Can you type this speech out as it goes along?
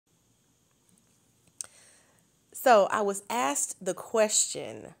So I was asked the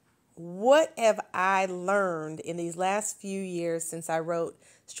question, what have I learned in these last few years since I wrote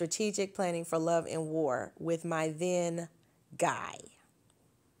Strategic Planning for Love and War with my then guy?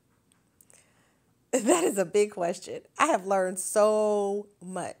 That is a big question. I have learned so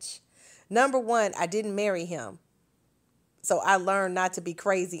much. Number one, I didn't marry him. So I learned not to be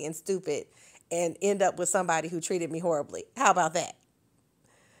crazy and stupid and end up with somebody who treated me horribly. How about that?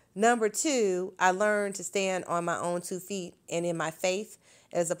 Number two, I learned to stand on my own 2 feet and in my faith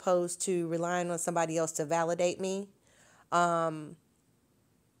as opposed to relying on somebody else to validate me.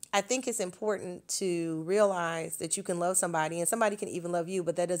 I think it's important to realize that you can love somebody and somebody can even love you,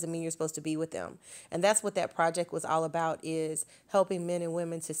 but that doesn't mean you're supposed to be with them. And that's what that project was all about, is helping men and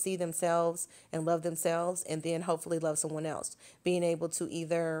women to see themselves and love themselves and then hopefully love someone else. Being able to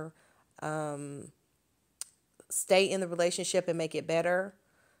either stay in the relationship and make it better,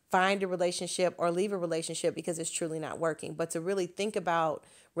 find a relationship, or leave a relationship because it's truly not working. But to really think about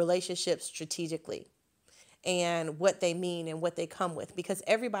relationships strategically and what they mean and what they come with. Because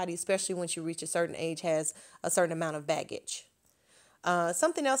everybody, especially once you reach a certain age, has a certain amount of baggage.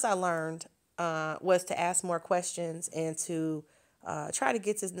 Something else I learned was to ask more questions and to try to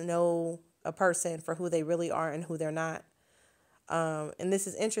get to know a person for who they really are and who they're not. And this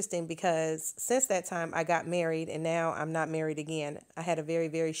is interesting because since that time I got married and now I'm not married again. I had a very,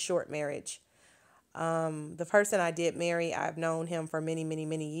 very short marriage. The person I did marry, I've known him for many, many,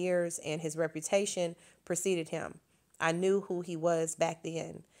 many years, and his reputation preceded him. I knew who he was back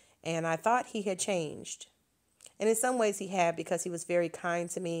then, and I thought he had changed. And in some ways he had, because he was very kind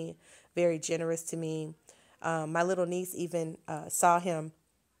to me, very generous to me. My little niece even saw him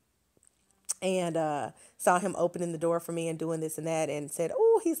and saw him opening the door for me and doing this and that and said,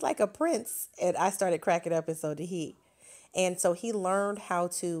 "Oh, he's like a prince." And I started cracking up, and so did he. And so he learned how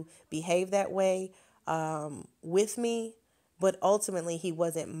to behave that way with me, but ultimately he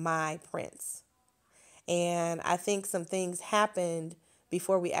wasn't my prince. And I think some things happened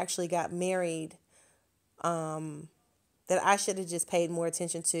before we actually got married that I should have just paid more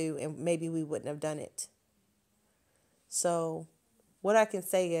attention to, and maybe we wouldn't have done it. So what I can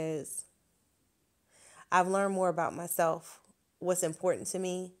say is I've learned more about myself, what's important to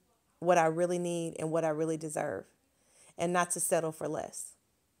me, what I really need, and what I really deserve, and not to settle for less.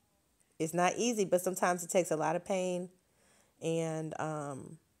 It's not easy, but sometimes it takes a lot of pain and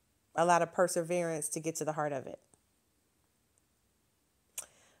a lot of perseverance to get to the heart of it.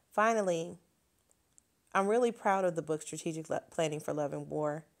 Finally, I'm really proud of the book Strategic Planning for Love and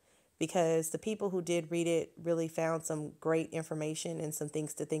War, because the people who did read it really found some great information and some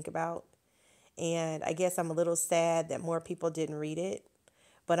things to think about. And I guess I'm a little sad that more people didn't read it,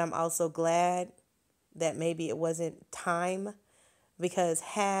 but I'm also glad that maybe it wasn't time, because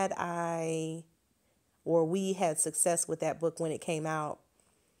had I or we had success with that book when it came out,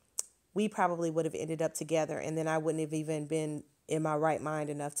 we probably would have ended up together, and then I wouldn't have even been in my right mind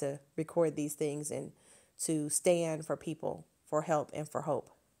enough to record these things and to stand for people, for help, and for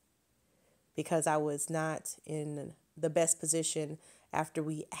hope, because I was not in the best position after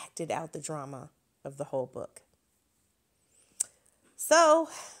we acted out the drama of the whole book. So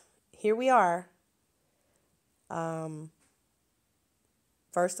here we are.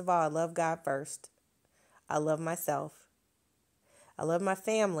 First of all, I love God first. I love myself. I love my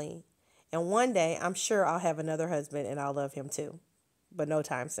family. And one day, I'm sure I'll have another husband and I'll love him too. But no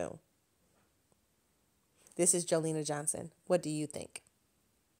time soon. This is Jolena Johnson. What do you think?